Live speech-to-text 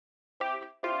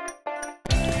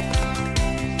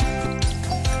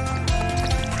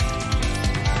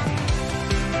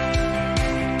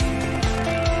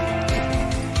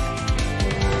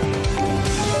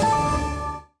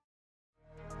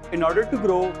in order to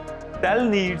grow, cell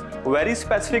needs very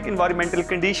specific environmental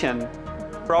condition,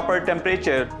 proper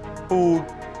temperature, food,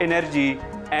 energy,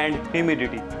 and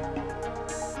humidity.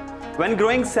 When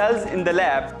growing cells in the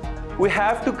lab, we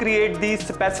have to create these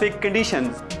specific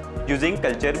conditions using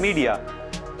culture media.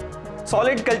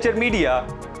 Solid culture media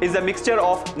is a mixture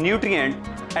of nutrient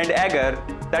and agar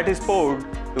that is poured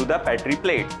to the Petri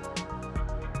plate.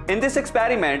 In this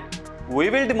experiment, we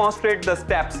will demonstrate the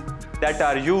steps that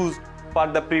are used for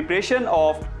the preparation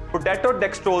of potato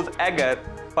dextrose agar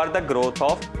for the growth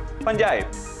of fungi.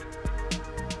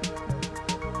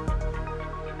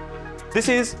 This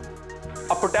is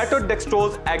a potato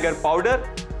dextrose agar powder.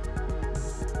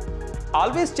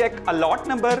 Always check a lot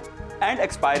number and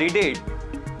expiry date.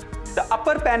 The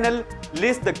upper panel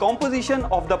lists the composition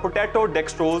of the potato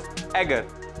dextrose agar.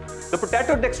 The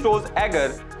potato dextrose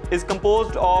agar is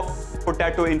composed of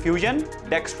potato infusion,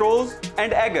 dextrose,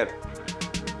 and agar.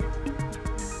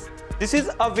 This is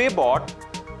a whey bot.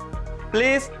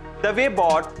 Place the whey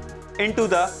bot into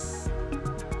the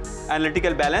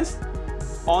analytical balance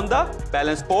on the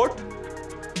balance port.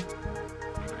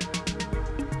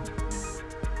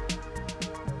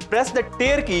 Press the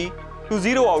tear key to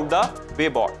zero out the whey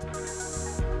bot.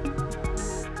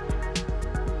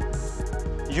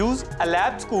 Use a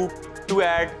lab scoop to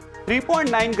add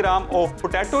 3.9 gram of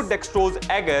potato dextrose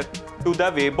agar to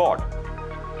the whey bot.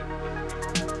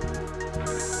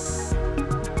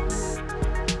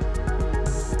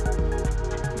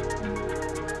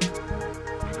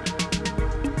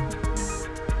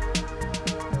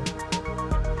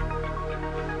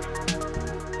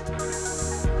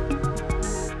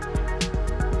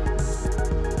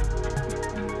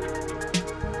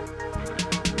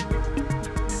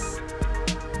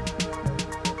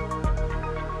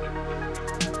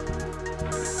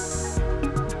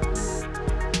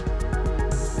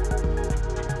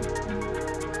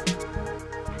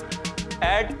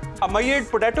 Add a measured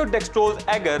potato dextrose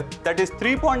agar that is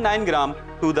 3.9 gram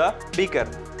to the beaker.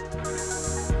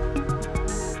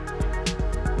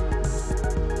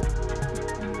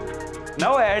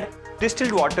 Now add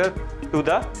distilled water to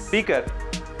the beaker.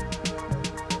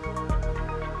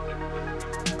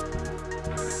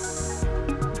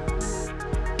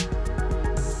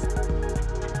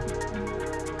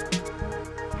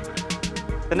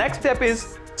 The next step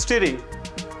is stirring.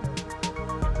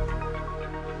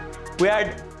 We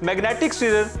add magnetic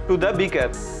stirrer to the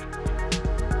beaker.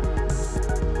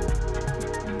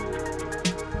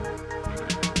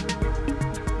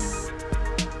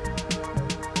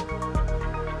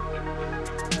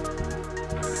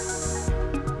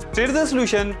 Stir the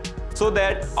solution so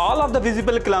that all of the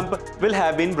visible clump will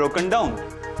have been broken down.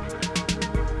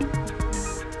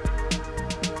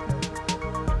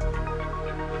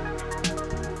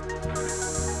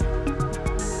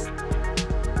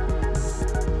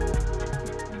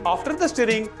 After the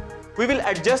stirring, we will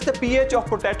adjust the pH of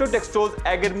potato dextrose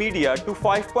agar media to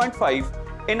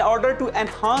 5.5 in order to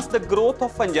enhance the growth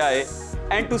of fungi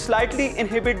and to slightly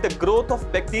inhibit the growth of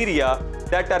bacteria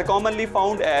that are commonly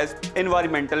found as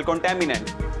environmental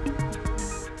contaminants.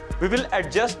 We will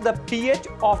adjust the pH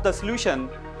of the solution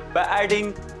by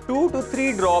adding 2 to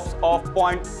 3 drops of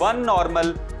 0.1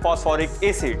 normal phosphoric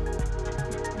acid.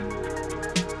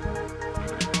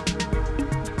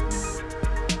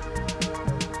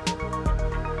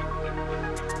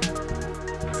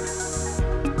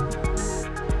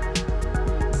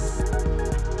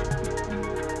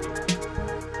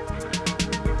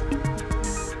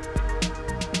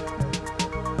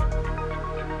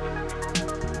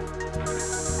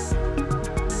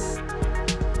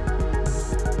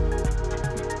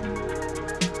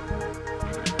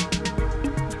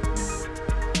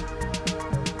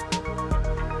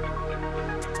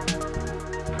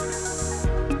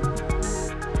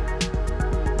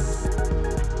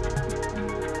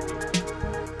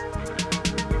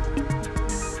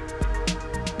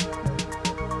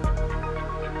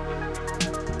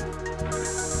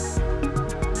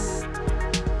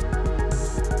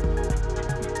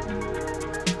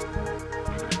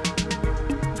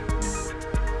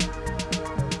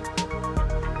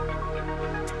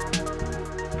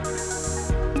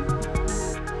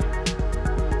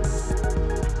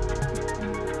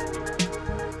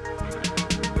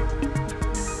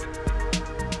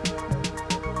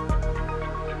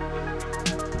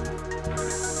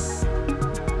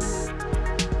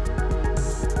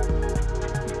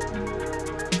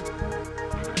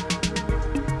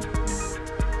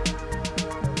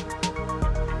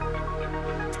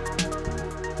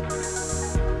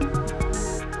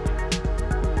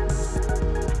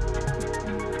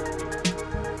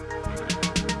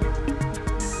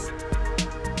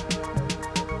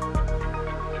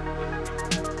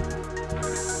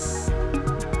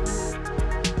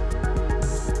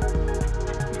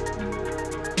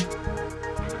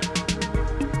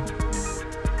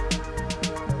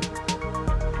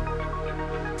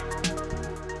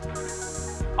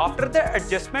 After the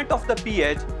adjustment of the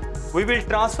pH, we will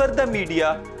transfer the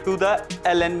media to the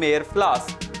Allen Mayer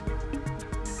flask.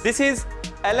 This is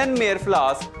Allen Mayer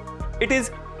flask. It is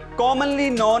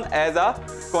commonly known as a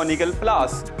conical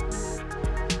flask.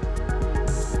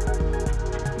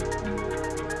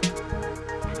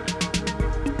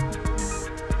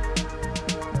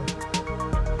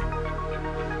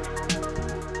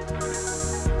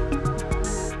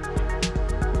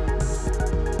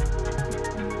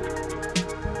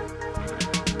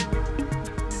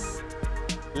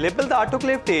 Label the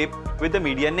autoclave tape with the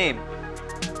media name.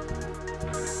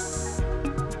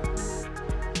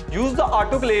 Use the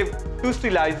autoclave to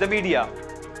sterilize the media.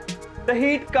 The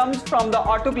heat comes from the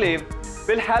autoclave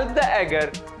will help the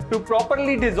agar to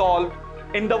properly dissolve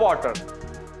in the water.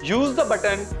 Use the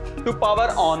button to power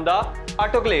on the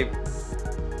autoclave.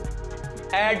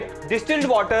 Add distilled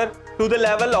water to the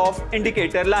level of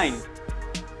indicator line.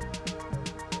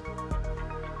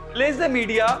 Place the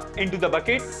media into the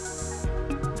bucket.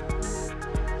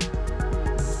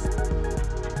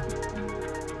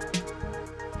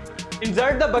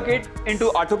 Insert the bucket into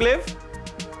autoclave.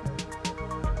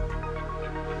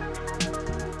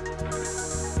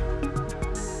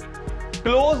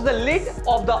 Close the lid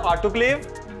of the autoclave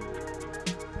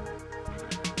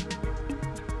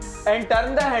and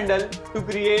turn the handle to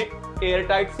create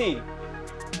airtight seal.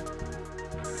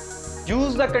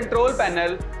 Use the control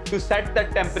panel to set the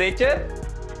temperature,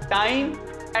 time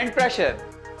and pressure.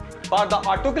 For the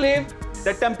autoclave,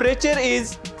 the temperature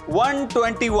is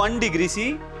 121 degrees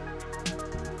C.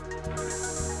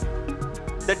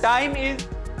 The time is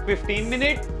 15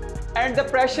 minutes and the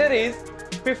pressure is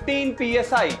 15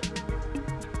 psi.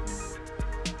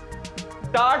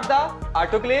 Start the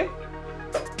autoclave.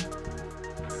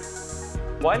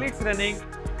 While it's running,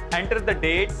 enter the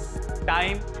date,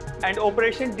 time and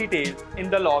operation details in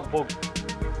the logbook.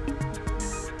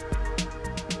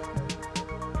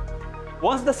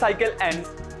 Once the cycle ends,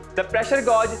 the pressure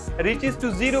gauge reaches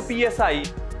to 0 psi.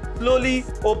 Slowly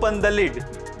open the lid.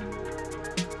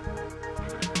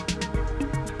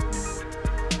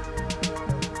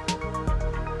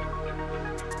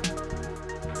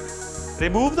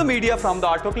 Remove the media from the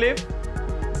autoclave.